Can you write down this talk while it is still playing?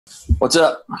What's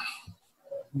up?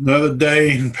 Another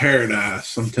day in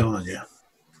paradise, I'm telling you.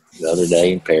 Another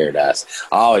day in paradise.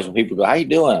 Always when people go, "How you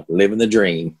doing?" I'm living the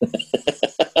dream.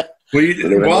 Well,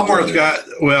 Walmart's got,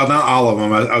 well, not all of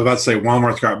them. I was about to say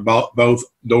Walmart's got both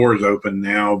doors open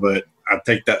now, but I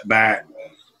take that back.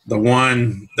 The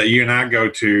one that you and I go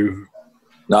to.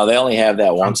 No, they only have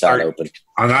that one side open.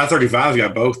 On I-35's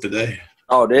got both today.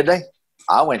 Oh, did they?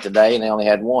 I went today and they only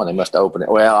had one. They must have opened it.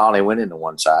 Well, I only went into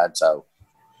one side, so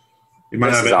You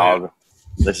might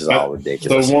this is all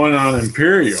ridiculous. The one on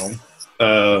Imperial,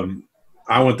 I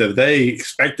went the other day,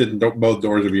 expected both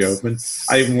doors to be open.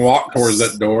 I even walked towards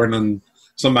that door, and then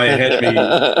somebody ahead of me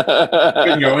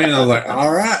couldn't go in. I was like,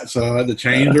 all right. So I had to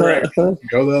change direction,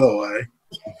 go the other way.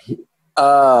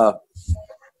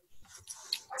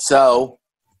 So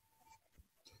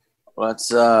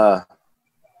let's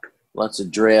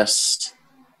address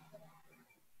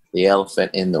the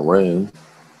elephant in the room.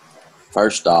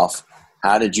 First off,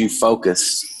 how did you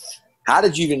focus? How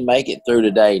did you even make it through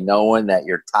today knowing that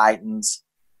your Titans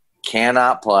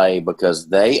cannot play because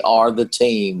they are the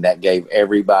team that gave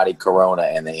everybody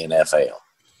corona in the NFL?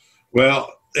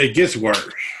 Well, it gets worse.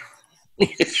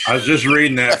 I was just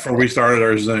reading that before we started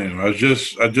our Zoom. I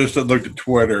just looked at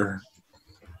Twitter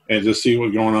and just see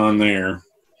what's going on there.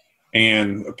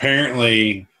 And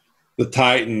apparently the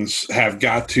Titans have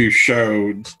got to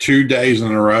show 2 days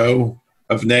in a row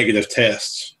of negative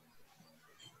tests.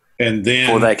 And then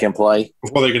before they can play?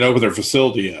 Before they can open their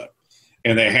facility up.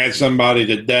 And they had somebody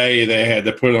today they had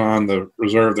to put on the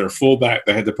reserve, their fullback,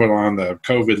 they had to put on the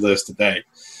COVID list today.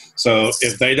 So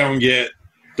if they don't get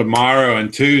tomorrow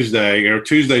and Tuesday, or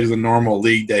Tuesday is the normal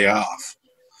league day off.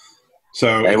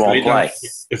 So they won't play.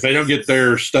 If they don't get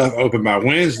their stuff open by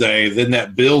Wednesday, then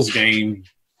that Bills game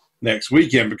next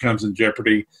weekend becomes in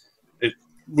jeopardy.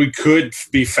 We could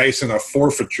be facing a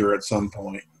forfeiture at some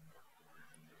point.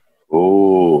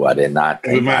 Oh, I did not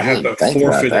think. We might have to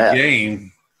forfeit a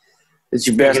game. It's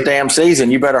your best damn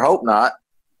season. You better hope not.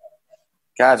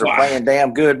 Guys are playing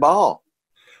damn good ball.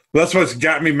 Well, that's what's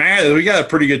got me mad. We got a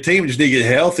pretty good team. We just need to get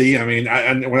healthy. I mean,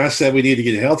 when I said we need to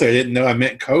get healthy, I didn't know I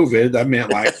meant COVID. I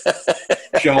meant like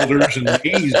shoulders and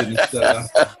knees and stuff.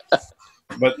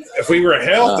 But if we were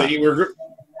healthy, we're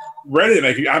ready to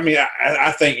make it. I mean,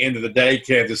 I think end of the day,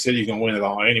 Kansas City's going to win it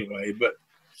all anyway. But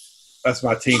that's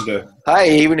my team to.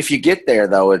 Hey, even if you get there,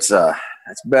 though, it's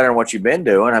better than what you've been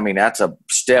doing. I mean, that's a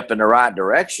step in the right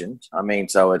direction. I mean,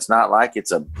 so it's not like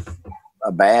it's a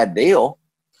bad deal.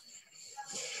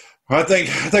 I think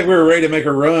we were ready to make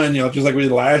a run, just like we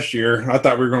did last year. I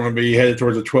thought we were going to be headed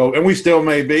towards the 12, and we still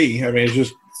may be. I mean, it's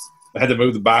just I had to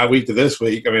move the bye week to this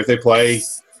week. I mean, if they play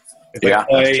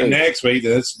next week,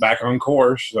 then it's back on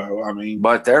course. So I mean,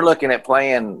 but they're looking at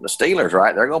playing the Steelers,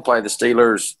 right? They're going to play the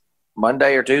Steelers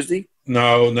Monday or Tuesday.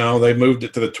 No, they moved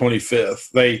it to the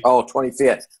 25th.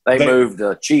 25th. They moved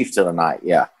the Chiefs to the night.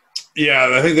 Yeah. Yeah,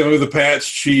 I think they moved the Pats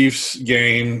Chiefs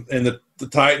game, and the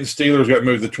Titans Steelers got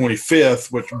moved to the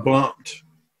 25th, which bumped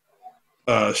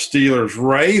Steelers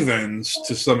Ravens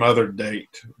to some other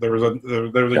date. There was a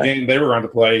game they were going to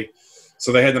play,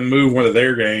 so they had to move one of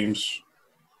their games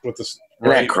with the. Isn't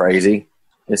that crazy?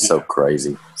 It's so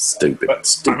crazy, stupid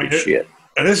shit.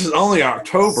 And this is only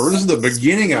October. This is the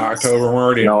beginning of October. We're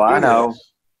already. No, I know.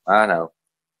 I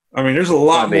mean, there's a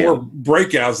lot more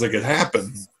breakouts that could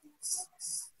happen.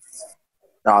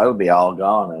 No, it'll be all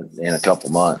gone in a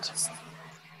couple months.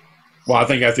 Well, I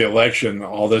think after the election,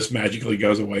 all this magically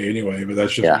goes away anyway. But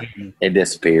that's just it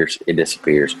disappears. It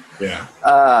disappears. Yeah.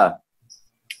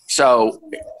 So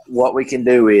what we can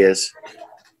do is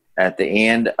at the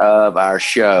end of our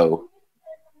show,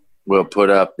 we'll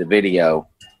put up the video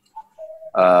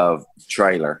of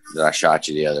trailer that I shot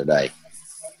you the other day.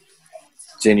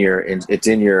 It's in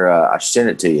your I sent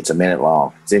it to you. It's a minute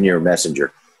long. It's in your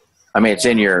messenger. I mean, it's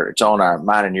on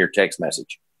mine and your text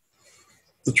message.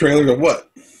 The trailer to what?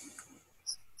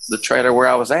 The trailer where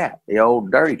I was at, the old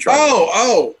dirty trailer.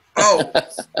 Oh.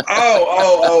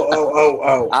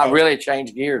 I really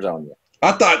changed gears on you.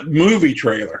 I thought movie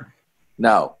trailer.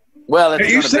 No. Well,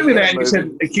 you sent me that.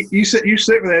 And you sent me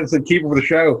that and said keep it for the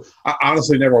show. I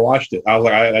honestly never watched it. I was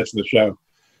like, that's the show.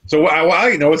 So I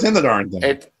didn't know what's in the darn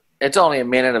thing. It's only a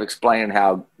minute of explaining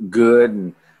how good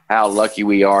and how lucky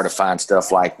we are to find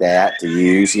stuff like that to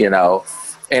use. In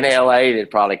LA,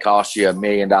 it'd probably cost you $1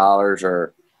 million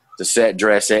or to set,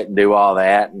 dress it, and do all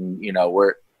that. And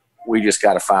we just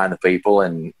got to find the people,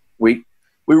 and we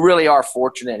really are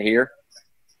fortunate here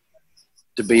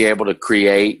to be able to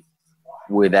create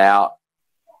without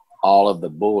all of the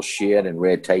bullshit and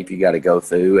red tape you got to go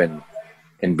through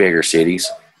in bigger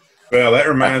cities. Well, that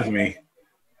reminds me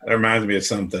of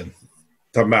something.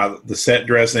 talking about the set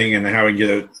dressing and how we get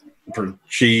it for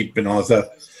cheap and all that stuff.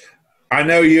 I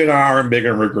know you and I aren't big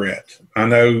on regret. I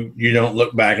know you don't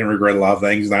look back and regret a lot of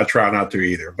things, and I try not to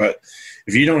either. But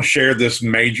if you don't share this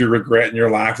major regret in your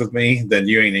life with me, then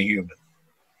you ain't a human.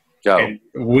 Go. And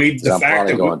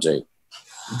the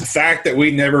fact that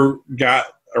we never got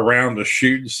around to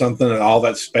shooting something and all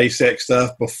that SpaceX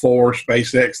stuff before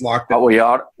SpaceX locked up. We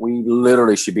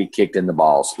literally should be kicked in the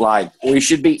balls. Like, we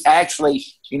should be actually,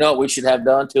 you know what we should have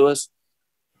done to us?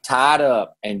 Tied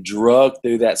up and drugged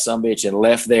through that sumbitch and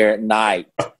left there at night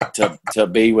to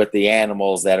be with the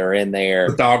animals that are in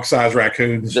there. The dog-sized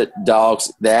raccoons. The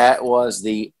dogs. That was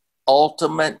the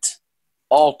ultimate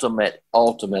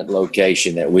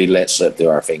location that we let slip through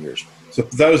our fingers. So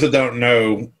for those that don't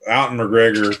know, out in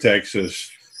McGregor,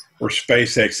 Texas, where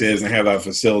SpaceX is and they have a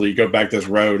facility, you go back this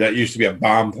road, that used to be a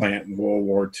bomb plant in World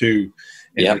War II.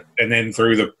 And, and then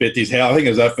through the 50s, hell, I think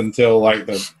it was up until like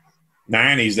the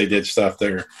 90s they did stuff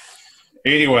there.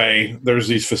 Anyway, there's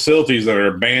these facilities that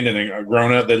are abandoned and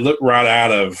grown up. They look right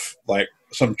out of like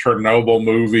some Chernobyl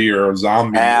movie or a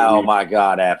zombie movie. My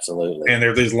God, absolutely. And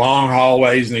there are these long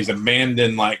hallways and these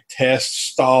abandoned like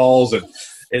test stalls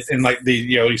and like the,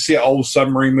 you see an old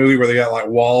submarine movie where they got like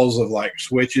walls of like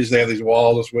switches. They have these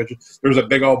walls of switches. There's a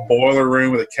big old boiler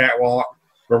room with a catwalk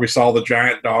where we saw the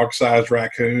giant dog-sized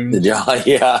raccoons.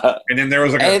 Yeah. And then there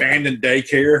was like an abandoned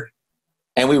daycare.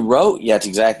 And we wrote, yeah, that's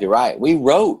exactly right.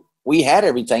 We had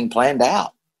everything planned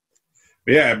out.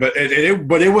 Yeah, but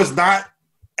it was not,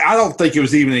 I don't think it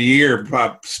was even a year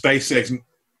by SpaceX.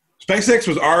 SpaceX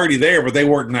was already there, but they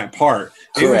weren't in that part.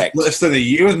 Correct. It was less than a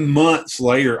year. It was months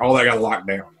later, all that got locked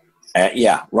down.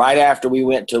 Yeah, right after we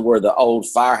went to where the old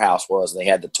firehouse was, they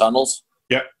had the tunnels.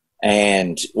 Yep.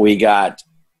 And we got,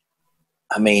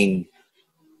 I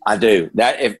do.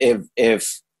 That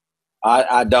if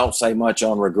I don't say much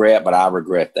on regret, but I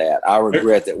regret that. I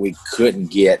regret that we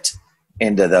couldn't get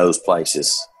into those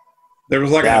places. There was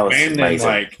like an abandoned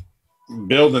like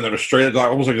building that was straight, like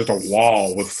almost like just a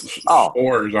wall with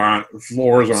floors on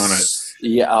it.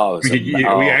 Yeah.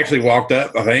 We actually walked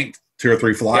up, I think, 2 or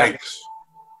 3 flights.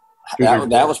 Yeah.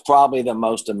 That was probably the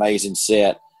most amazing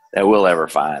set that we'll ever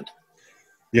find.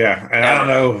 Yeah, and I don't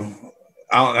know.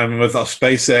 With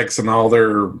SpaceX and all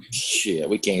their shit,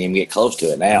 we can't even get close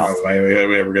to it now. No way we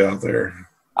ever get out there.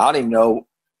 I don't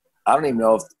even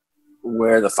know if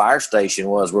where the fire station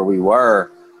was where we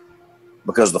were,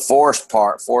 because the forest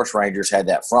rangers had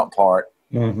that front part.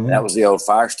 Mm-hmm. That was the old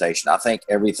fire station. I think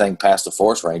everything past the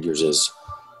forest rangers is,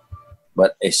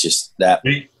 but it's just that.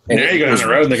 Now you go down the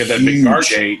road and they got that big guard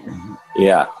gate.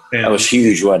 Yeah, that was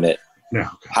huge, wasn't it? Yeah.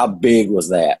 How big was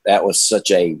that? That was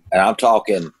and I'm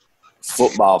talking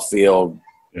football field,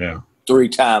 3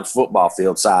 times football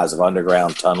field size of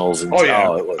underground tunnels. And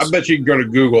I bet you can go to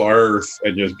Google Earth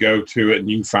and just go to it and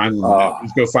you can find them.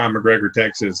 Just go find McGregor,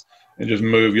 Texas, and just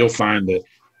move. You'll find it.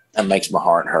 That makes my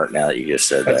heart hurt now that you just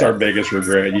said That's our biggest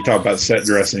regret. You talk about set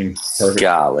dressing. Perfect.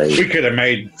 Golly. We could have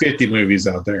made 50 movies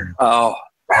out there. Oh.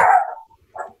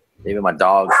 Even my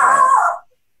dog.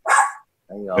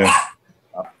 Hang on. Yeah.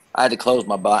 I had to close in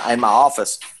my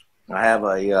office. I have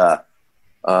a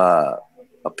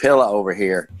pillow over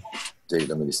here. Dude,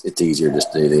 it's easier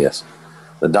just to do this.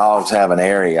 The dogs have an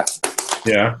area.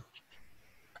 Yeah.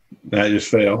 That just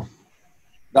fell.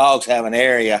 Dogs have an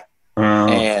area,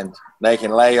 and they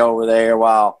can lay over there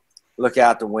while look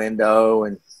out the window.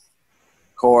 And,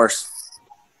 of course,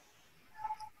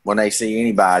 when they see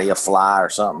anybody, a fly or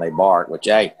something, they bark, which,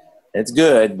 hey, it's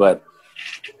good, but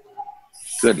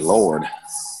good Lord.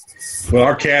 Well,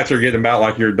 our cats are getting about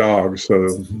like your dogs,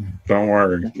 so don't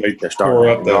worry. They're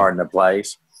starting to guard the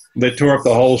place. They tore up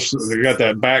the whole. They got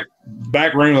that back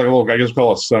room, like a little, I guess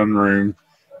call it a sun room.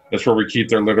 That's where we keep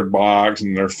their litter box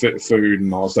and their food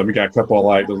and all that stuff. We got a couple of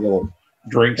like those little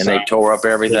drinks. And they tore up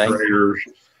everything.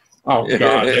 Oh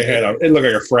God, it looked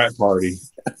like a frat party.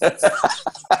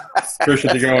 Chris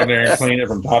had to go in there and clean it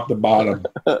from top to bottom.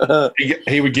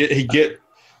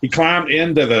 He climbed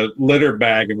into the litter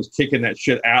bag and was kicking that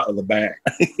shit out of the bag.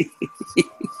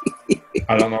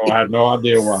 I don't know. I have no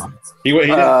idea why. He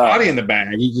didn't body in the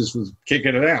bag. He just was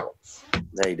kicking it out.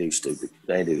 They do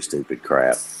stupid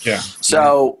crap. Yeah.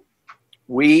 So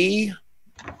we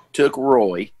took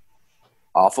Roy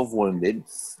off of Wounded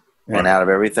and out of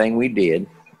everything we did.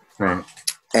 Right.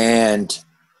 And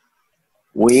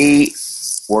we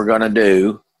were going to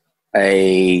do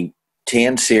a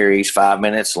 10 series, 5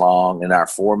 minutes long, in our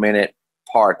 4-minute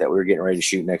part that we were getting ready to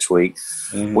shoot next week.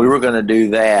 Mm-hmm. We were going to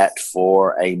do that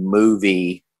for a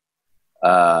movie,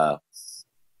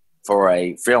 for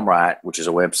a Film Right, which is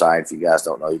a website. If you guys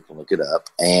don't know, you can look it up,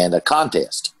 and a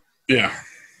contest. Yeah.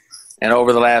 And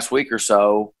over the last week or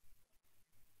so,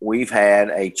 we've had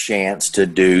a chance to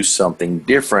do something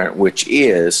different, which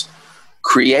is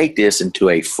create this into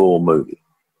a full movie.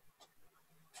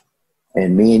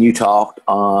 And me and you talked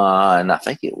on, I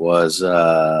think it was,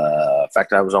 in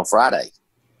fact, I was on Friday.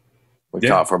 We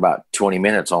talked for about 20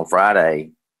 minutes on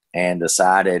Friday and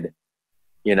decided,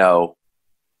 you know,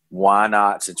 why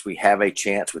not, since we have a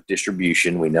chance with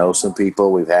distribution, we know some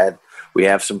people, we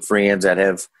have some friends that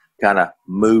have kind of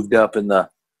moved up in the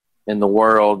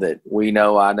world that we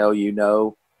know, I know, you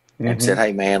know, and said,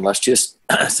 hey man, let's just,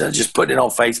 instead of just putting it on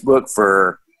Facebook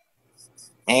for,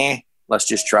 let's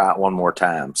just try it one more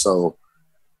time. So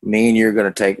me and you're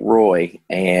going to take Roy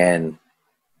and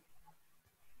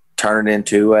turn it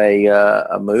into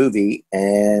a movie,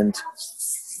 and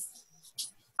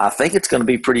I think it's going to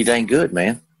be pretty dang good,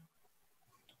 man.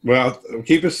 Well,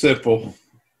 keep it simple.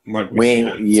 Like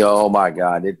oh my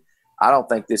God. I don't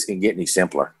think this can get any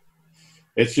simpler.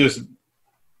 It's just,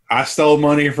 I stole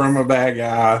money from a bad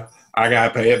guy. I got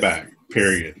to pay it back,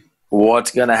 period.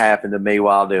 What's going to happen to me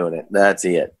while doing it? That's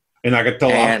it. And I could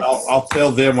I'll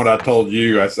tell them what I told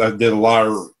you. I did a lot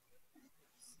of,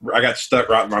 I got stuck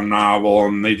writing my novel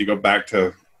and need to go back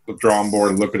to the drawing board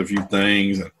and look at a few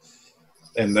things.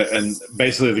 And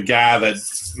basically the guy that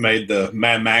made the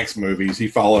Mad Max movies, he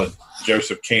followed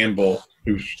Joseph Campbell,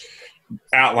 who's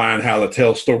outlined how to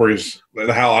tell stories,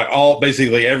 how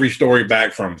basically every story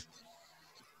back from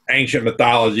ancient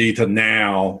mythology to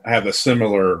now have a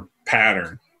similar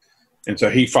pattern. And so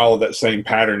he followed that same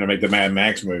pattern to make the Mad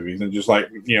Max movies. And just like,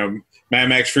 you know, Mad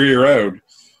Max Fury Road,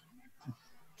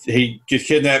 he gets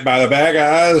kidnapped by the bad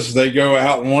guys. They go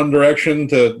out in one direction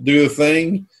to do the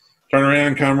thing, turn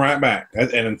around, come right back, and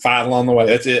then fight along the way.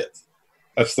 That's it.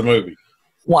 That's the movie.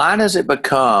 Why does it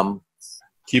become?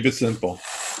 Keep it simple.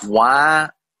 Why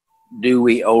do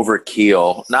we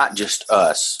overkill? Not just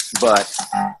us, but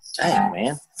dang,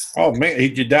 man. Oh man,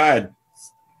 you died.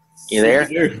 You there?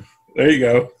 There you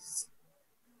go,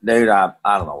 dude. I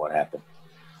don't know what happened.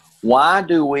 Why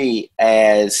do we,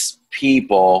 as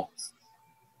people,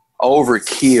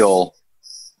 overkill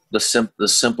the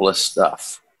simplest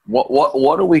stuff?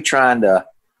 What are we trying to,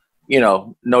 you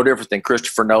know, no different than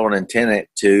Christopher Nolan and Tenet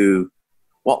to,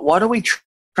 what are we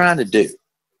trying to do?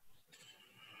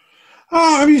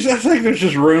 Oh, I mean, I think there's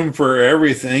just room for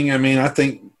everything. I mean, I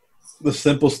think the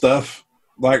simple stuff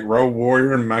like Road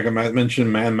Warrior and like I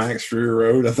mentioned Mad Max Fury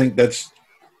Road, I think it's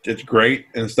great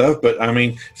and stuff. But I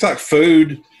mean, it's like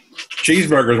food.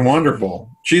 Cheeseburger is wonderful.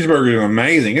 Cheeseburger is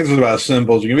amazing. It's about as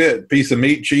simple as you can get a piece of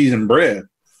meat, cheese, and bread.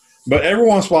 But every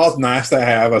once in a while, it's nice to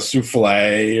have a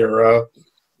souffle or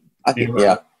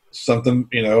something,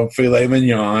 you know, filet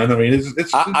mignon. I mean,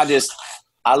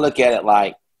 I look at it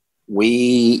like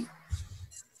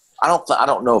I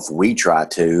don't know if we try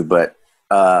to, but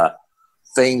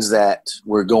things that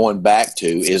we're going back to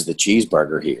is the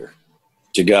cheeseburger here.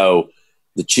 To go,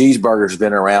 the cheeseburger's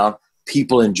been around.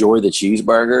 People enjoy the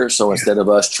cheeseburger. So instead of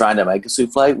us trying to make a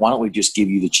souffle, why don't we just give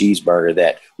you the cheeseburger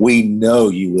that we know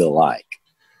you will like?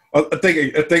 I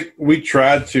think we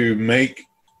tried to make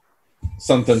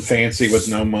something fancy with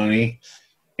no money,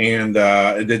 and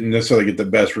it didn't necessarily get the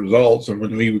best results. And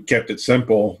when we kept it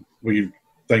simple,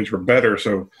 things were better.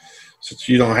 So since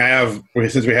we have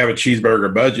a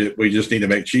cheeseburger budget, we just need to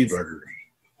make cheeseburgers.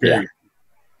 Period. Yeah,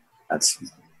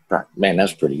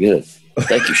 that's pretty good.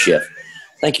 Thank you, Chef.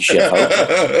 Thank you, Chef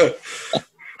Hope.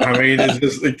 I mean,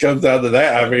 it comes down to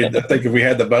that. I mean, I think if we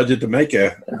had the budget to make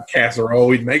a casserole,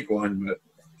 we'd make one. But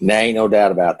there ain't no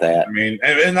doubt about that. I mean,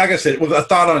 and like I said, with a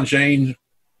thought on change,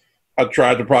 I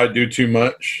tried to probably do too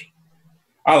much.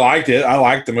 I liked it. I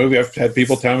liked the movie. I've had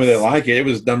people tell me they like it. It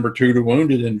was number 2 to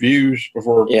Wounded in views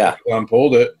before I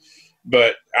pulled it.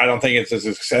 But I don't think it's as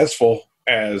successful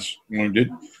as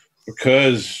Wounded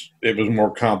because it was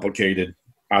more complicated,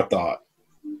 I thought.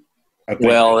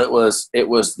 Well, it was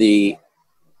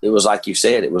like you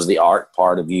said, it was the art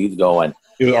part of you going,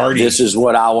 this is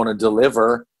what I want to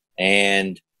deliver.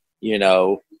 And, you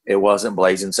know, it wasn't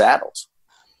Blazing Saddles.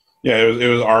 Yeah, it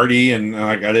was arty, and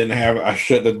like I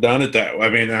shouldn't have done it that way. I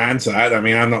mean, in hindsight,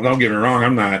 don't get me wrong.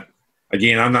 I'm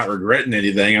not regretting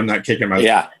anything. I'm not kicking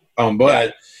my own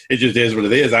butt. It just is what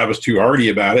it is. I was too arty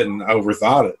about it and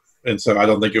overthought it. And so I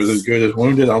don't think it was as good as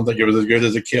Wounded. I don't think it was as good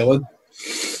as A Killing.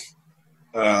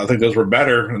 I think those were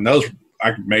better, and those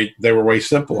they were way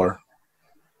simpler.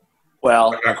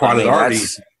 Well, not quite as arty.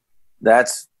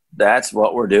 That's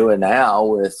what we're doing now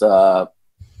with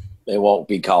it won't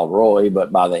be called Roy,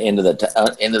 but by the end of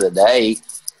the day,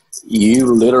 you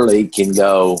literally can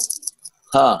go,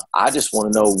 I just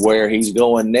want to know where he's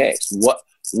going next.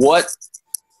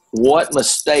 What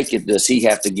mistake does he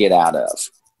have to get out of?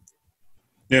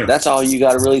 Yeah. That's all you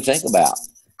got to really think about.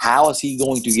 How is he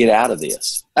going to get out of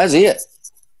this? That's it.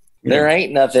 There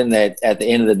ain't nothing that at the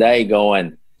end of the day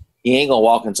going, he ain't going to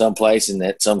walk in some place and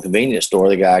at some convenience store,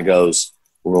 the guy goes,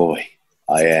 Roy,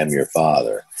 I am your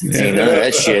father. Ain't none of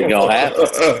that shit going to happen.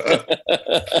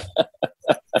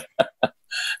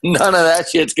 None of that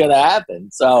shit's going to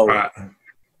happen. So,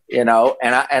 you know,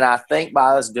 and I think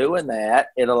by us doing that,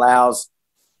 it allows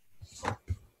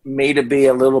me to be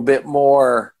a little bit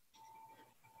more,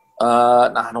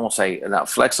 I don't want to say not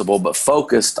flexible, but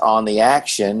focused on the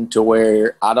action to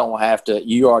where I don't have to,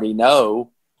 you already know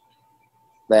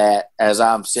that as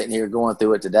I'm sitting here going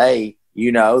through it today,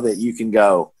 you know that you can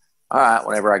go, all right,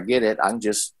 whenever I get it, I can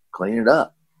just clean it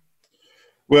up.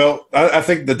 Well, I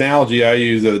think the analogy I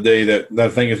used the other day that I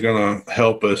think is going to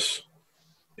help us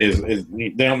is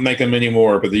they don't make them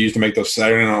anymore, but they used to make those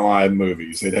Saturday Night Live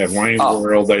movies. They'd have Wayne's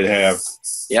World. They'd have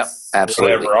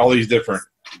absolutely whatever, all these different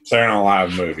Saturday Night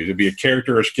Live movies. It'd be a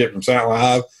character or skit from Saturday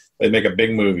Night Live. They'd make a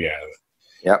big movie out of it.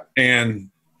 Yep. And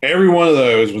every one of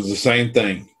those was the same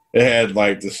thing. It had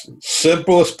like the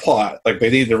simplest plot, like they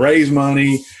needed to raise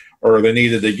money or they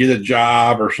needed to get a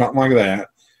job or something like that.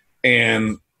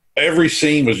 And every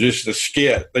scene was just a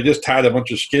skit. They just tied a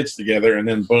bunch of skits together and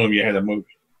then boom, you had a movie.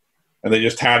 And they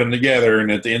just tied them together. And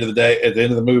at the end of the day, at the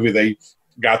end of the movie, they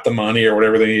got the money or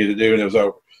whatever they needed to do and it was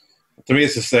over. To me,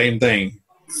 it's the same thing.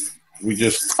 We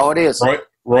just it is.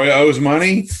 Roy owes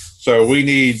money, so we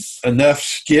need enough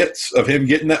skits of him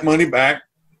getting that money back.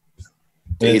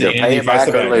 Either pay it back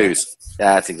or lose.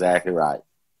 That's exactly right.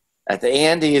 At the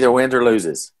end, he either wins or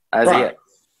loses. That's it.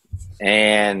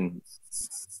 And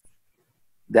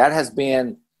that has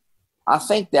been, I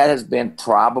think that has been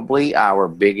probably our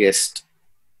biggest.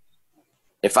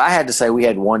 If I had to say we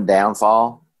had one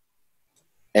downfall,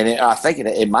 and I think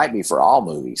it might be for all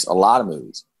movies, a lot of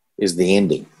movies, is the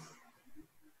ending.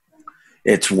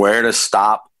 It's where to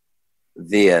stop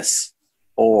this,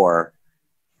 or,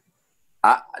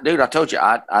 dude, I told you,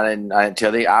 I didn't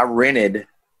tell you, I rented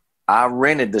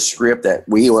the script that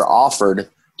we were offered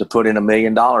to put in $1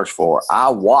 million for. I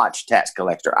watched Tax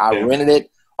Collector. I rented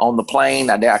it on the plane.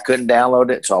 I couldn't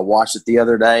download it, so I watched it the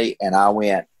other day, and I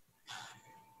went,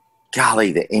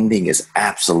 golly, the ending is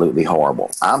absolutely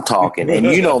horrible. I'm talking, and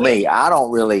you know me, I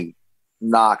don't really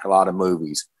knock a lot of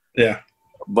movies. Yeah.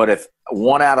 But if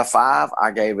 1 out of 5,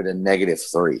 I gave it a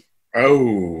 -3.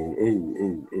 Oh.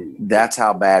 That's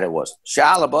how bad it was.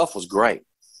 Shia LaBeouf was great.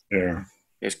 Yeah.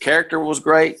 His character was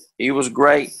great. He was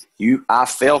great. I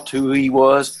felt who he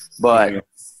was, but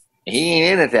he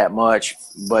ain't in it that much.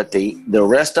 But the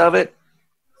rest of it,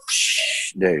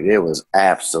 dude, it was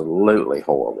absolutely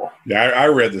horrible. Yeah, I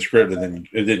read the script and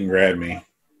it didn't grab me.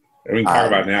 We can talk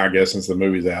about it now, I guess, since the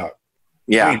movie's out.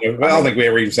 Yeah. I don't think we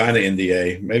ever even signed an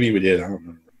NDA. Maybe we did. I don't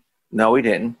remember. No, we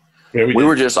didn't. Yeah, we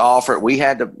were just offered. We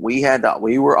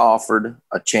were offered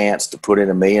a chance to put in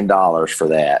 $1 million for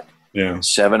that. Yeah.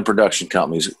 7 production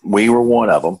companies. We were one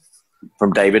of them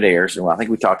from David Ayers. And I think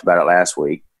we talked about it last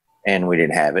week and we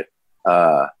didn't have it.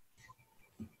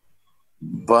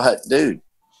 But dude,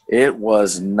 it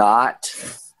was not,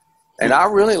 and I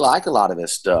really like a lot of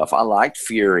this stuff. I liked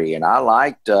Fury and I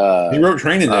liked, he wrote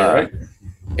Training Day, right?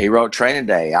 He wrote Training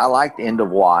Day. I liked End of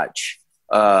Watch.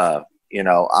 You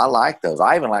know, I like those.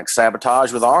 I even like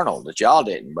Sabotage with Arnold that y'all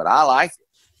didn't, but I liked it.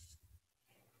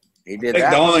 He did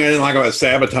that. The only thing I didn't like about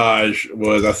Sabotage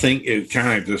was I think it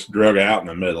kind of just drug out in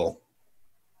the middle.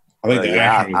 I think the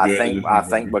action was good. I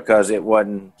think because there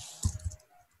wasn't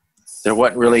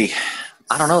really,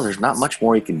 I don't know, there's not much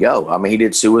more he could go. I mean, he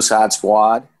did Suicide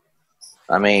Squad.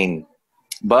 I mean,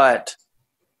 but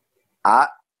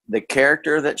the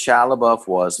character that Shia LaBeouf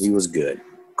was, he was good.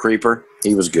 Creeper,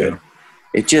 he was good. Yeah.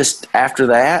 It just, after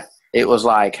that, it was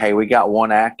like, hey, we got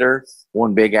one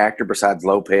big actor besides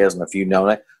Lopez and a few known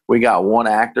it. We got one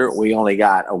actor. We only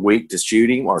got a week to shoot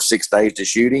him or 6 days to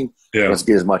shoot him. Yeah. Let's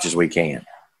get as much as we can.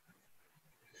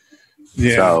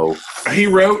 Yeah. So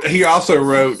he also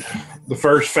wrote the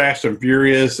first Fast and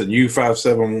Furious and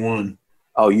U-571.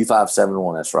 Oh,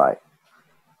 U-571, that's right.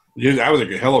 Yeah, that was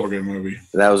a hell of a good movie.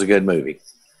 That was a good movie.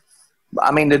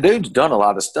 I mean, the dude's done a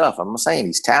lot of stuff. I'm not saying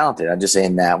he's talented. I'm just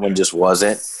saying that one just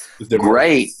wasn't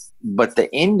great. But the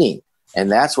ending,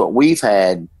 and that's what we've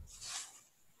had,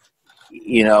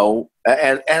 you know,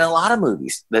 and a lot of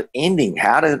movies, the ending,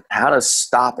 how to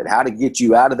stop it, how to get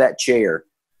you out of that chair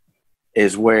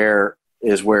is where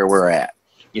we're at.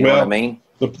 You know what I mean?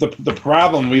 The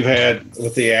problem we've had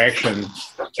with the action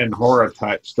and horror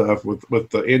type stuff with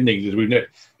the endings is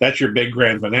that's your big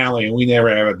grand finale, and we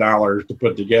never have $1 to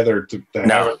put together to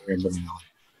have a grand finale.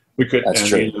 We couldn't. That's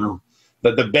true. You know,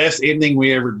 the best ending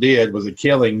we ever did was a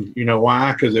killing. You know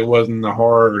why? Because it wasn't a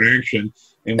horror and action,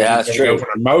 and we that's true. go for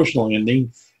an emotional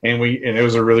ending, and it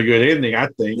was a really good ending. I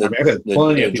think. I've had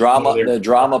plenty of drama. The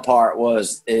drama part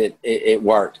was it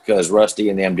worked because Rusty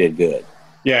and them did good.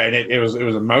 Yeah, and it was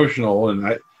emotional, and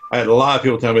I had a lot of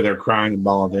people tell me they're crying and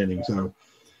bawling ending. So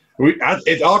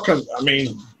it all comes. I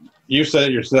mean, you said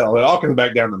it yourself. It all comes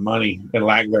back down to money and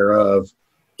lack thereof.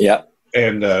 Yep.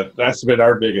 And that's been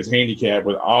our biggest handicap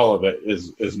with all of it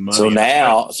is money.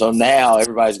 So now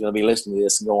everybody's going to be listening to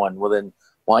this and going, well, then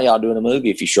why y'all doing a movie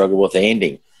if you struggle with the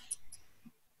ending?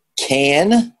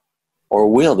 Can or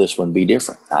will this one be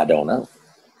different? I don't know.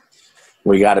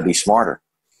 We got to be smarter.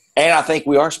 And I think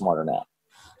we are smarter now.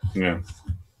 Yeah.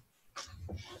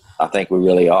 I think we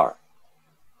really are.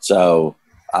 So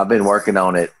I've been working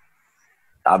on it.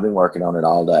 I've been working on it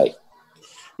all day.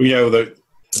 You know, the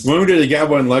Wounded, the guy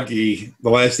wasn't lucky. The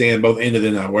Last Stand both ended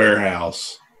in a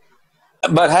warehouse.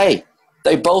 But hey,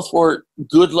 they both were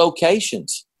good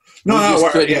locations.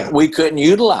 We couldn't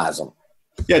utilize them.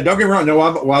 Yeah, don't get me wrong. No,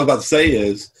 what I was about to say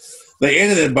is they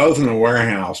ended it both in a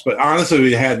warehouse. But honestly, if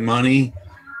we had money,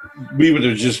 we would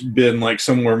have just been like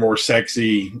somewhere more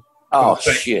sexy. Oh,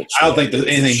 shit. I don't think that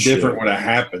anything different would have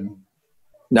happened.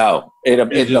 No,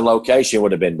 the location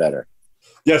would have been better.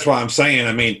 That's what I'm saying.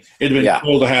 I mean, it'd have been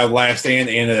cool to have Last Stand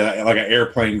in like an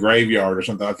airplane graveyard or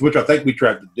something, which I think we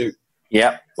tried to do.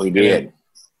 Yep, we did.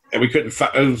 And we couldn't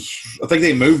find I think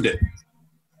they moved it.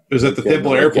 It was at the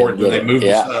Temple Airport, and they moved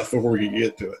the stuff before we could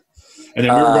get to it. And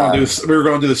then we were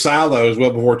going to do the silos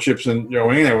well before Chips and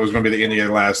Joanna was going to be the end of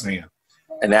the Last Stand.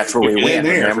 And that's where we went.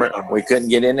 Remember, we couldn't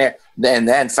get in there. And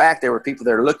in fact, there were people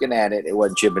that were looking at it. It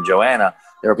wasn't Chip and Joanna.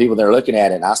 There were people that were looking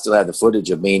at it, and I still have the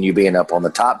footage of me and you being up on the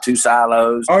top two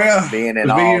silos. Oh yeah, being in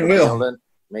all the building.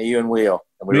 Me, you, and Will.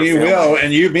 And me and Will,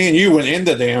 and me and you went in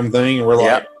the damn thing, and we're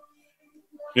like,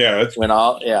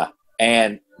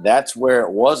 and that's where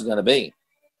it was going to be.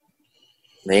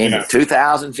 The end of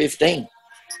 2015.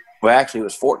 Well, actually, it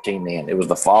was 14 then. It was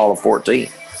the fall of 14.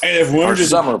 And if Wounded,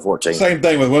 summer of 14. Same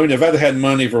thing with Wounded. If I'd had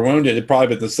money for Wounded, it'd probably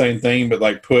been the same thing, but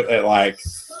like put at like,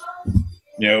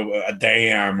 a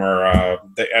dam or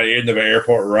the end of an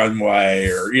airport runway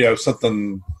or,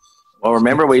 something. Well,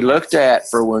 remember we looked at,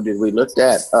 for Wounded, we looked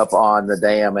at up on the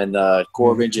dam, and the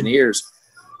Corps of Engineers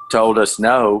told us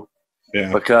no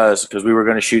because we were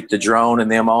going to shoot the drone and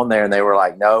them on there, and they were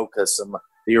like, no, because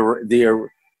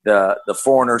the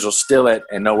foreigners will steal it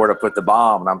and know where to put the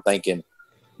bomb. And I'm thinking,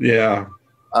 I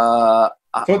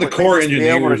thought the Corps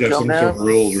Engineers have some sort of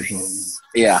rules or something.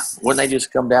 Yeah, wouldn't they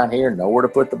just come down here and know where to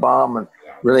put the bomb and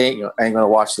really ain't going to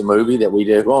watch the movie that we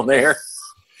do on there?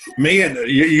 Me and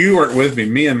you weren't with me.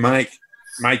 Me and Mike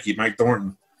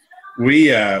Thornton. We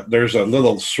there's a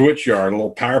little switch yard, a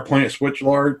little power plant switch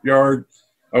yard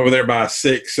over there by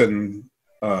 6 and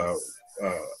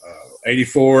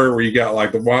 84, where you got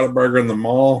like the Whataburger and the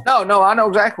mall. No, I know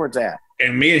exactly where it's at.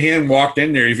 And me and him walked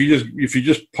in there. If you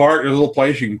just park, there's a little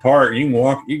place you can park. You can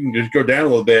walk. You can just go down a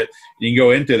little bit. You can go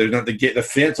into. There's nothing to get. The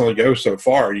fence only goes so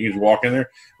far. You can just walk in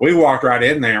there. We walked right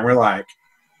in there, and we're like,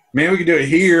 man, we can do it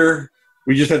here.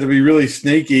 We just have to be really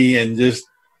sneaky and just.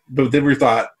 But then we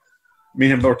thought,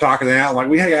 me and him were talking out. Like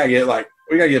we gotta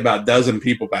get about a dozen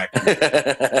people back.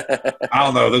 I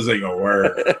don't know. This ain't gonna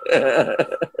work.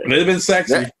 But it'd been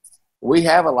sexy. We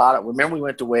have a lot of. Remember, we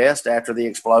went to West after the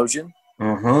explosion.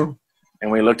 And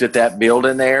we looked at that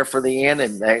building there for the end,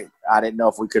 and I didn't know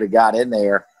if we could have got in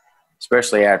there,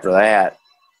 especially after that,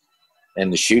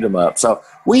 and to shoot them up. So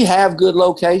we have good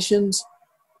locations.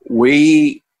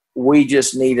 We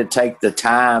just need to take the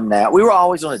time now. We were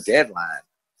always on a deadline.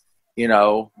 We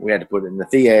had to put it in the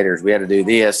theaters. We had to do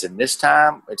this. And this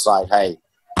time, it's like, hey,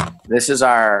 this is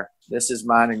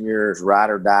mine and yours,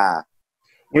 ride or die.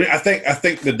 Well, I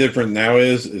think the difference now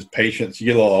is patience. You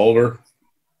get a little older.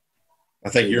 I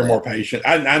think you're more patient.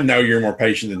 I know you're more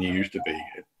patient than you used to be.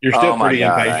 You're still pretty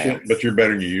impatient, but you're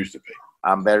better than you used to be.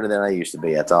 I'm better than I used to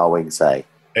be. That's all we can say.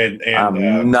 And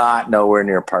I'm not nowhere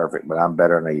near perfect, but I'm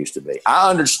better than I used to be. I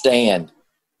understand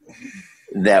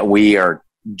that we are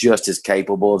just as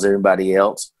capable as everybody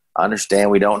else. I understand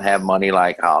we don't have money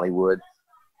like Hollywood,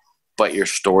 but your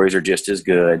stories are just as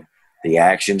good. The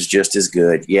action's just as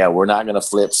good. Yeah, we're not going to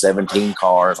flip 17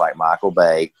 cars like Michael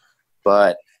Bay,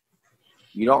 but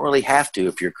you don't really have to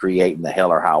if you're creating the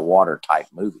Hell or High Water type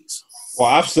movies. Well,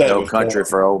 I've said No Country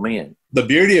for Old Men. The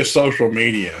beauty of social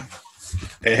media,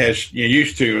 it has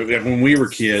used to when we were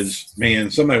kids. Man,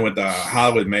 somebody went to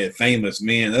Hollywood, made it famous.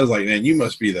 Man, that was like, man, you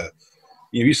must be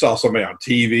you saw somebody on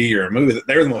TV or a movie that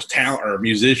they're the most talented or a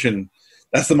musician.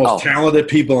 That's the most talented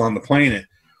people on the planet.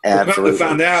 Absolutely. But to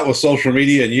find out with social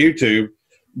media and YouTube,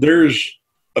 there's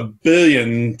a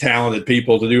billion talented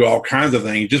people to do all kinds of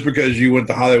things. Just because you went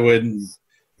to Hollywood and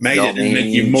made it and make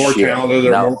you more talented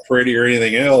or more pretty or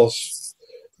anything else.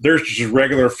 There's just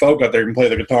regular folk out there who can play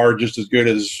the guitar just as good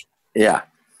as. Yeah.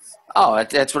 Oh,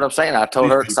 that's what I'm saying. I told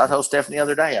her, because I told Stephanie the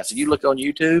other day, I said, you look on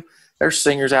YouTube, there's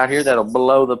singers out here that'll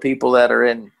blow the people that are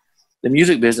in the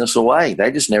music business away.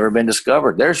 They just never been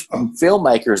discovered. There's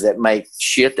filmmakers that make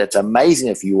shit that's amazing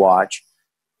if you watch,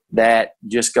 that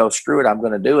just go, screw it, I'm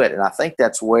going to do it. And I think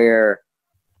that's where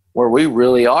we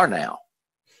really are now.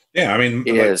 Yeah, I mean,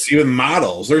 like even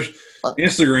models. There's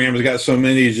Instagram has got so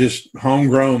many just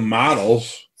homegrown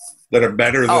models that are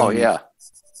better than. Oh yeah,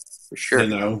 for sure. You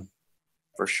know,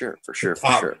 for sure.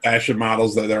 Fashion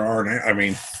models that there are now. I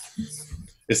mean,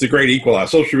 it's the great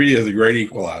equalizer. Social media is the great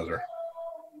equalizer.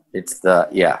 It's the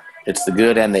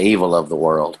good and the evil of the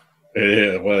world. It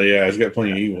is. Well, yeah, it's got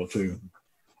plenty of evil too.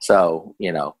 So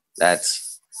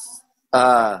that's.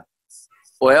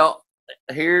 Well,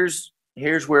 here's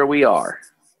where we are.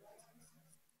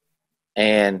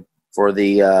 And for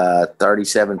the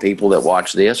 37 people that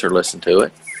watch this or listen to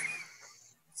it,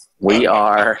 we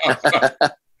are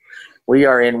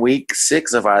in week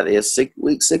 6 of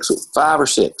week 5 or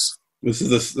 6.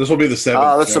 This will be the 7th.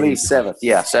 Oh, this will be 7th.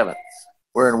 Yeah, 7th.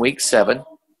 We're in week 7.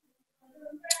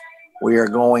 We are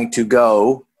going to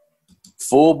go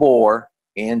full bore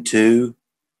into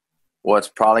what's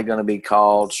probably going to be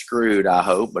called Screwed, I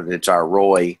hope, but it's our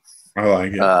Roy. I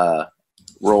like it.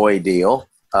 Roy deal.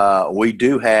 We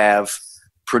do have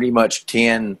pretty much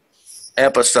 10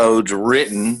 episodes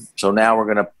written, so now we're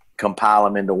going to compile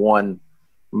them into one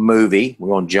movie. We're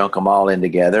going to junk them all in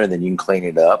together, and then you can clean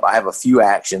it up. I have a few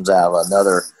actions out of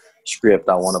another script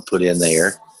I want to put in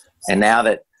there. And now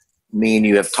that me and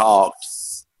you have talked,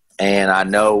 and I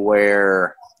know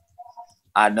what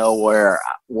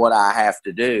I have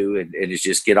to do, and it's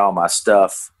just get all my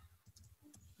stuff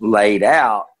laid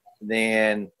out,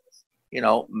 then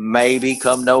maybe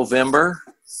come November,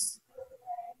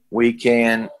 we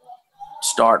can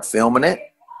start filming it,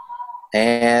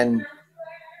 and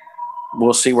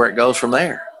we'll see where it goes from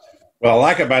there. Well, I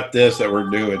like about this that we're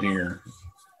doing here,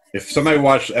 if somebody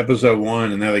watched episode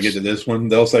 1 and now they get to this one,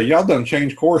 they'll say, y'all done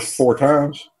changed course 4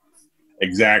 times.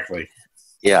 Exactly.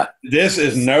 Yeah. This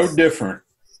is no different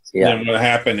than what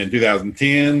happened in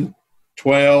 2010,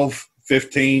 12,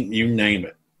 15, you name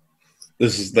it.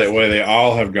 This is the way they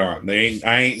all have gone. There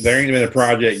ain't been a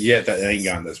project yet that ain't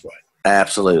gone this way.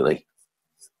 Absolutely.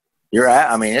 You're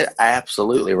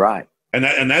absolutely right.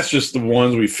 And that's just the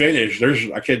ones we finished.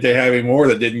 I can't tell you how many more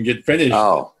that didn't get finished.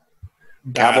 Oh,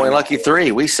 Cowboy Lucky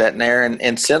 3. We sat in there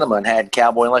in cinema and had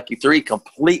Cowboy Lucky 3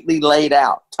 completely laid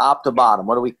out, top to bottom.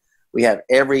 We had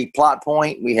every plot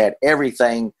point. We had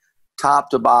everything top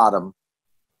to bottom.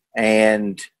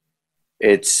 And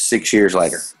it's 6 years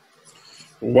later.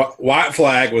 White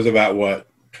Flag was about what?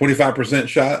 25%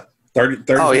 shot? 30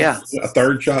 oh, yeah. A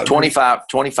third shot?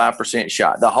 25%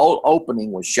 shot. The whole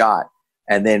opening was shot.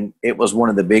 And then it was one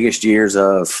of the biggest years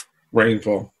of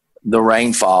rainfall. The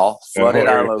rainfall flooded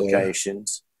our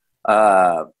locations.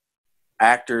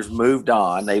 Actors moved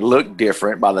on. They looked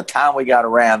different. By the time we got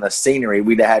around the scenery,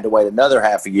 we'd have had to wait another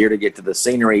half a year to get to the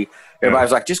scenery. Everybody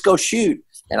was like, just go shoot.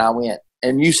 And I went,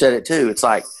 and you said it too. It's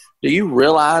like, do you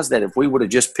realize that if we would have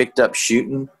just picked up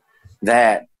shooting,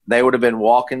 that they would have been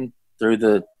walking through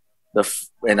the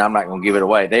and I'm not going to give it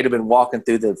away. They'd have been walking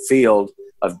through the field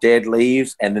of dead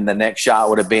leaves, and then the next shot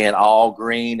would have been all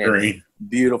green and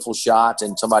beautiful shots,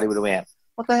 and somebody would have went,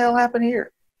 what the hell happened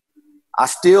here?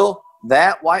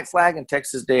 That White Flag and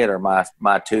Texas Dead are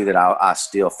my two that I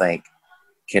still think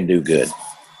can do good,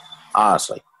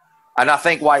 honestly. And I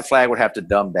think White Flag would have to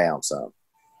dumb down some.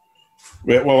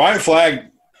 Well, White Flag,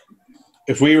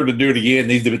 if we were to do it again,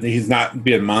 he's not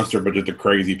be a monster, but just a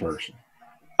crazy person.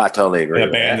 I totally agree.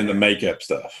 And abandon the makeup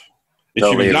stuff.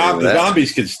 The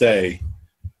zombies could stay.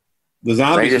 The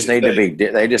zombies they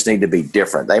just need to be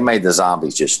different. They made the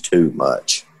zombies just too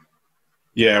much.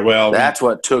 Yeah, well, that's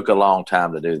what took a long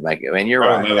time to do the makeup. I mean, you're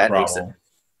right. That problem.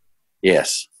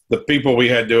 Yes. The people we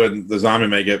had doing the zombie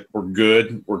makeup were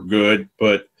good,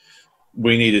 but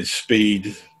we needed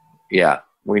speed. Yeah,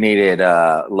 we needed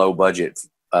low budget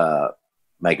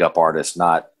makeup artists,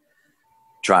 not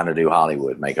trying to do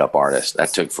Hollywood makeup artists.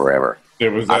 That took forever.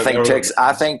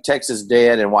 I think Texas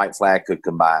Dead and White Flag could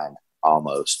combine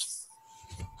almost.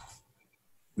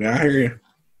 Yeah, I hear you.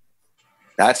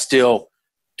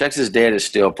 Texas Dead is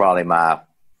still probably my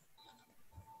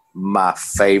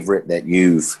favorite that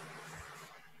you've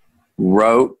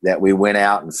wrote, that we went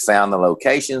out and found the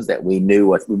locations, that we knew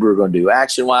what we were going to do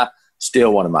action-wise.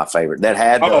 Still one of my favorite. That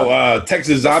had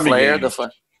Texas Zombie flair, that's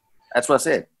what I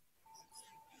said.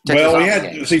 Well, we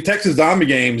had Texas Zombie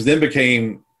Games then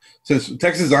became, since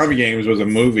Texas Zombie Games was a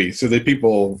movie, so this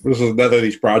was another of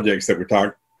these projects that were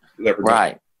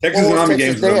right. Texas Zombie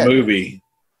Games was a movie.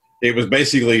 It was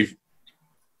basically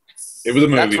it was a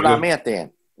movie. That's what I meant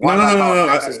then. No.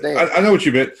 I know what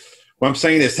you meant. What I'm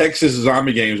saying is Texas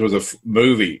Zombie Games was a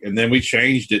movie, and then we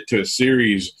changed it to a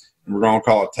series, and we're going to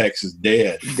call it Texas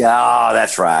Dead. Oh,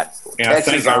 that's right. And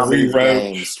Texas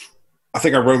I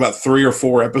think I wrote about 3 or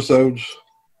 4 episodes.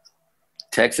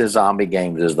 Texas Zombie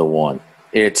Games is the one.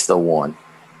 It's the one.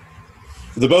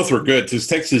 They both were good, because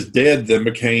Texas Dead then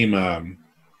became,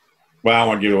 well, I don't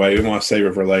want to give it away. We want to save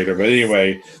it for later. But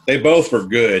anyway, they both were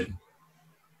good.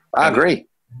 I agree.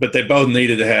 But they both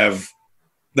needed to have,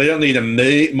 they don't need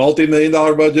a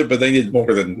multi-million-dollar budget, but they need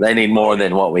more than. They need more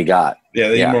than what we got. Yeah,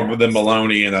 they need more than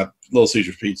bologna and a Little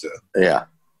Caesars pizza. Yeah.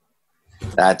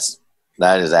 That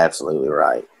is absolutely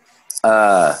right.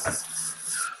 But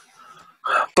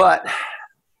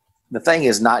the thing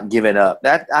is not giving up.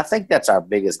 I think that's our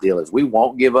biggest deal is we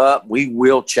won't give up. We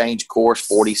will change course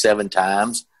 47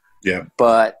 times. Yeah.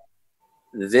 But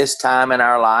this time in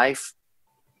our life,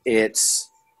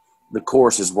 the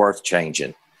course is worth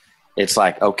changing. It's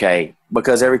like, okay,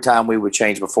 because every time we would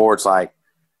change before, it's like,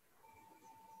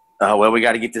 oh, well, we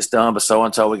got to get this done, but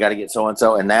so-and-so, we got to get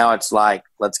so-and-so. And now it's like,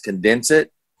 let's condense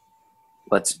it.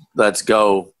 Let's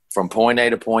go from point A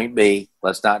to point B.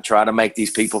 Let's not try to make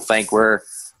these people think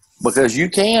because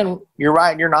you're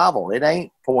writing your novel. It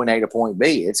ain't point A to point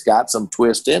B. It's got some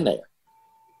twist in there.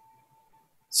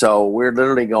 So we're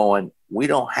literally going, we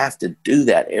don't have to do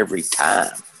that every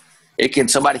time.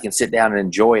 Somebody can sit down and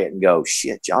enjoy it and go,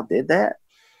 shit, y'all did that?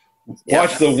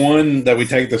 Watch the one that we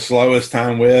take the slowest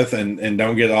time with and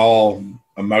don't get all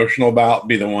emotional about,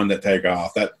 be the one that take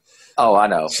off. Oh, I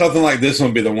know. Something like this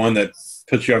will be the one that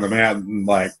puts you on the map and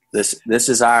like this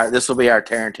will be our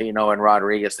Tarantino and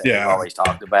Rodriguez that we've always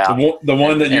talked about. The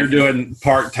one that you're doing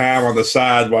part time on the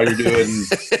side while you're doing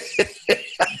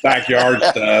backyard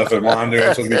stuff, and while I'm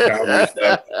doing some comedy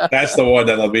stuff. That's the one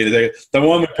that'll be the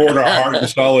one we poured our heart and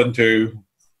soul into.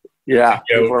 Yeah,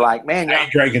 we're like, man, I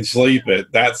ain't drinking sleep.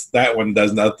 That one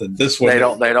does nothing. This one they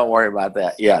don't worry about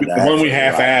that. Yeah, the one we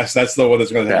half-assed. That's the one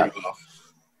that's going to take it off.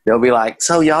 They'll be like,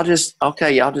 so y'all just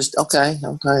okay.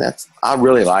 I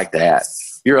really like that.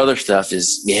 Your other stuff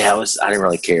is I didn't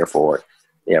really care for it.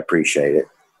 Yeah, appreciate it.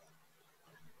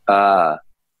 All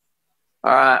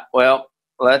right, well.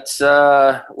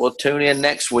 We'll tune in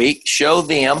next week. Show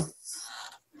them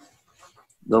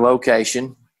the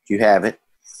location. You have it.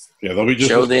 Yeah, they'll be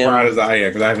just as surprised as I am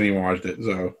because I haven't even watched it.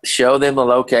 So show them the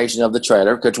location of the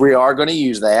trailer because we are going to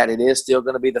use that. It is still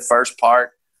going to be the first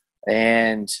part,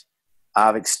 and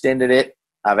I've extended it.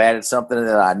 I've added something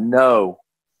that I know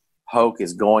Hoke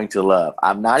is going to love.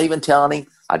 I'm not even telling him.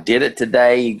 I did it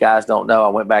today. You guys don't know. I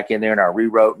went back in there and I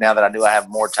rewrote. Now that I knew I have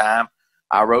more time,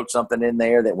 I wrote something in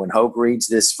there that when Hoke reads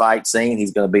this fight scene,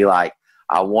 he's going to be like,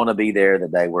 I want to be there the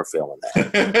day we're filming that.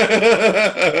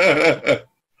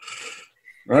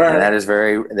 All right. And that is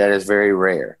very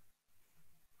rare.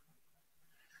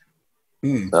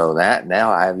 So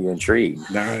now I have you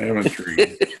intrigued. Now I am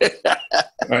intrigued.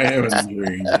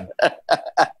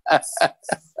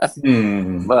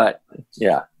 But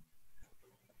yeah.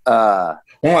 One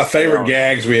of my favorite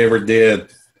gags we ever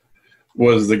did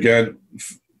was the gun.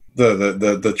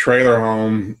 The trailer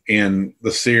home in the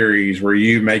series where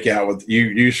you make out with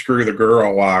you screw the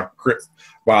girl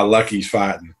while Lucky's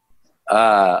fighting.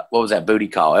 What was that booty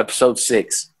call? Episode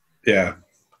 6. Yeah,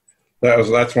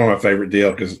 that's one of my favorite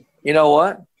deals because you know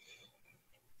what?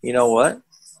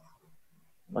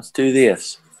 Let's do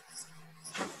this.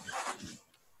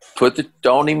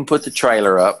 Don't even put the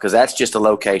trailer up because that's just a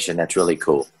location that's really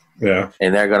cool. Yeah,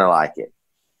 and they're gonna like it.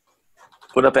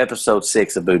 Put up episode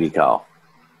 6 of Booty Call.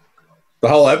 The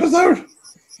whole episode?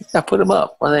 I put them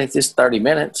up. Well, it's just 30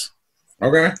 minutes.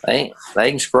 Okay.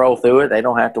 They can scroll through it. They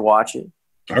don't have to watch it.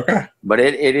 Okay. But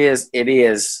it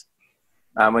is.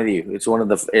 I'm with you. It's one of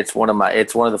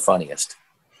the funniest.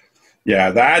 Yeah,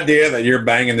 the idea that you're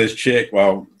banging this chick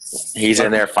while he's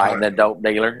in there fighting the dope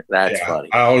dealer. That's funny.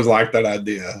 I always liked that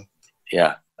idea.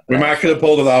 Yeah. We might could have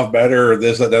pulled it off better or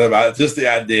this or that about it. Just the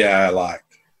idea I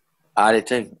liked. I did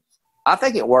too. I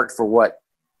think it worked for what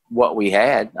we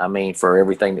had. I mean, for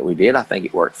everything that we did, I think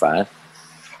it worked fine.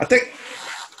 I think,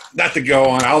 not to go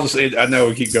on, I know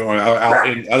we keep going.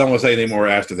 I don't want to say any more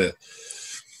after that.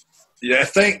 Yeah, I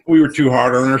think we were too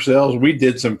hard on ourselves. We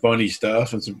did some funny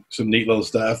stuff and some neat little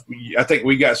stuff. I think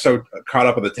we got so caught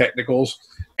up in the technicals,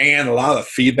 and a lot of the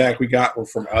feedback we got were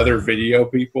from other video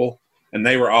people, and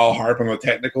they were all harping on the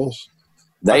technicals.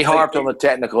 They harped on the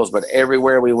technicals, but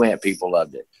everywhere we went, people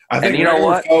loved it. I think and you know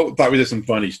what? Folk thought we did some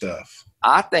funny stuff.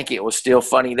 I think it was still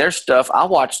funny. There's stuff I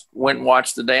went and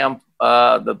watched the damn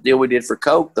the deal we did for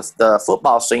Coke, the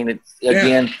football scene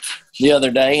again the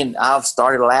other day, and I've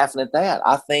started laughing at that.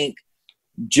 I think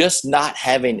just not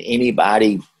having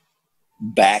anybody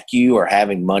back you or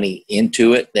having money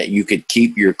into it that you could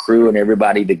keep your crew and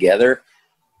everybody together.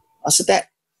 I said,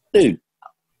 dude,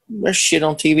 there's shit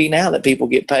on TV now that people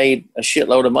get paid a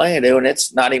shitload of money to do, and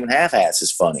it's not even half-ass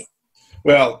as funny.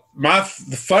 Well,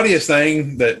 the funniest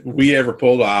thing that we ever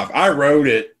pulled off, I wrote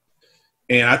it,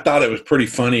 and I thought it was a pretty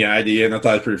funny idea, and I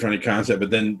thought it was a pretty funny concept. But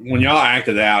then when y'all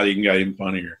acted out, it got even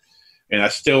funnier. And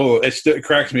it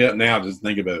cracks me up now just to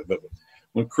think about it. But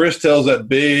when Chris tells that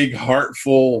big,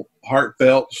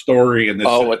 heartfelt story in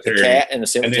the with the cat in the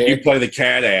cemetery, and then you play the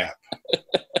cat app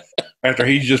after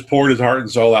he's just poured his heart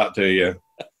and soul out to you.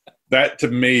 That, to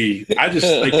me, I just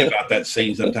think about that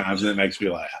scene sometimes, and it makes me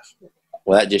laugh.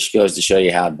 Well, that just goes to show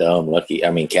you how dumb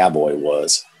Cowboy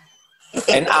was.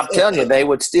 And I'm telling you, they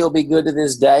would still be good to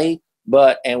this day,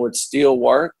 and would still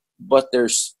work. But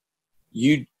it's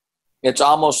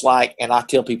almost like, and I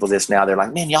tell people this now, they're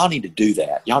like, man, y'all need to do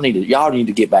that. Y'all need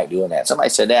to get back doing that. Somebody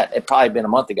said that. It probably been a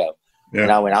month ago. Yeah.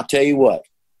 And I went, I'll tell you what,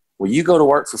 will you go to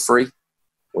work for free?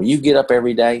 Will you get up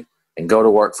every day and go to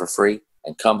work for free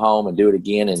and come home and do it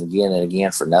again and again and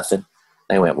again for nothing?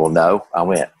 They went, well, no. I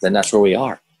went, then that's where we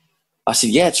are. I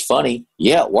said, yeah, it's funny.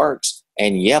 Yeah, it works.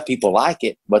 And yeah, people like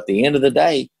it. But at the end of the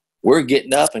day, we're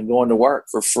getting up and going to work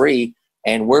for free,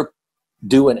 and we're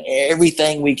doing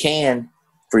everything we can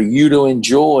for you to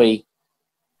enjoy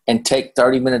and take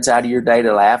 30 minutes out of your day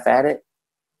to laugh at it.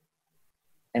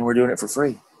 And we're doing it for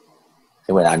free.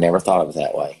 They went, I never thought of it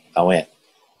that way. I went,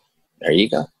 there you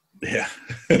go. Yeah.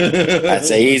 That's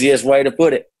the easiest way to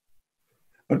put it.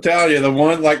 I'm telling you,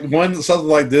 something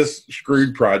like this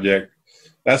Screwed project,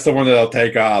 that's the one that'll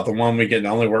take off. The one we can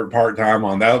only work part-time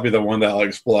on, that'll be the one that'll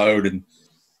explode. And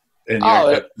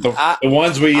the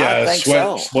ones we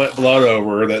sweat blood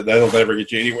over, that'll never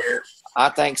get you anywhere. I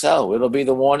think so. It'll be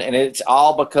the one, and it's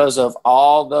all because of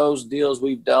all those deals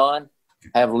we've done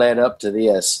have led up to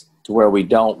this, to where we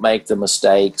don't make the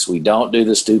mistakes. We don't do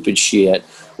the stupid shit.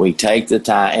 We take the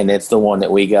time, and it's the one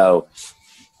that we go,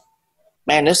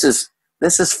 man, this is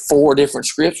 4 different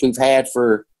scripts we've had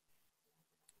for.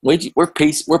 We're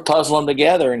puzzling them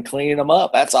together and cleaning them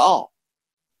up. That's all.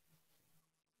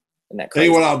 Tell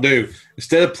you what I'll do.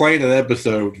 Instead of playing that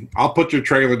episode, I'll put your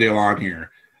trailer deal on here.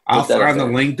 I'll find the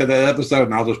link to that episode,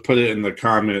 and I'll just put it in the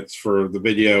comments for the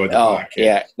video.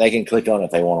 Yeah. They can click on it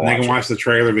if they want to watch it. They can watch the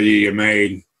trailer video you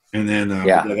made, and then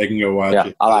they can go watch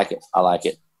it. I like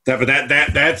it.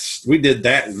 We did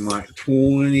that in like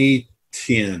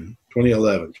 2010,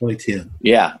 2011, 2010.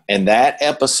 Yeah, and that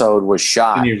episode was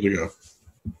shot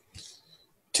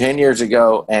 10 years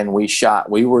ago, and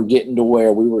we were getting to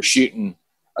where we were shooting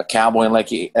a Cowboy and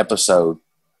Lucky episode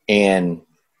in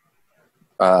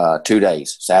 2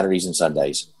 days, Saturdays and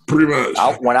Sundays. Pretty much.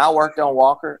 When I worked on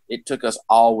Walker, it took us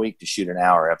all week to shoot an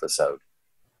hour episode.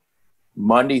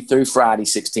 Monday through Friday,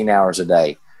 16 hours a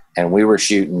day. And we were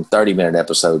shooting 30-minute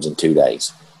episodes in 2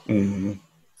 days. Mm-hmm.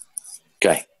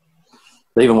 Okay.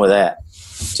 Leave them with that.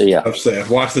 See ya. Upset.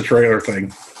 Watch the trailer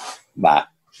thing. Bye.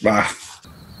 Bye.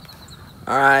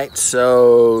 All right,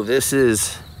 so this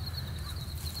is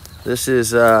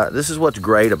what's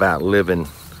great about living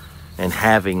and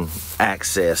having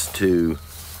access to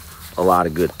a lot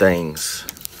of good things.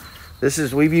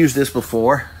 We've used this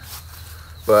before,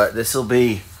 but this will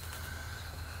be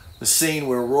the scene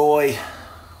where Roy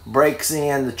breaks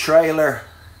in the trailer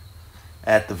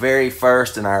at the very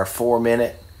first in our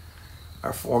 4-minute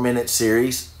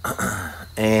series.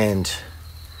 And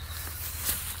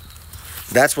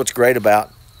that's what's great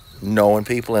about knowing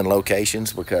people and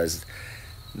locations, because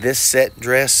this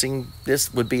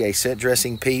would be a set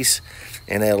dressing piece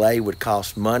in LA, would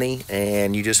cost money,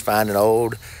 and you just find an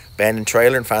old abandoned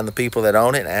trailer and find the people that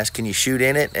own it and ask, can you shoot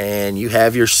in it? And you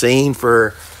have your scene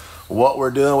for what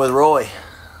we're doing with Roy.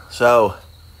 So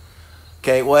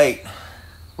can't wait.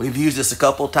 We've used this a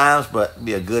couple of times, but it'll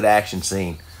be a good action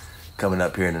scene coming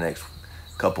up here in the next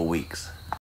couple weeks.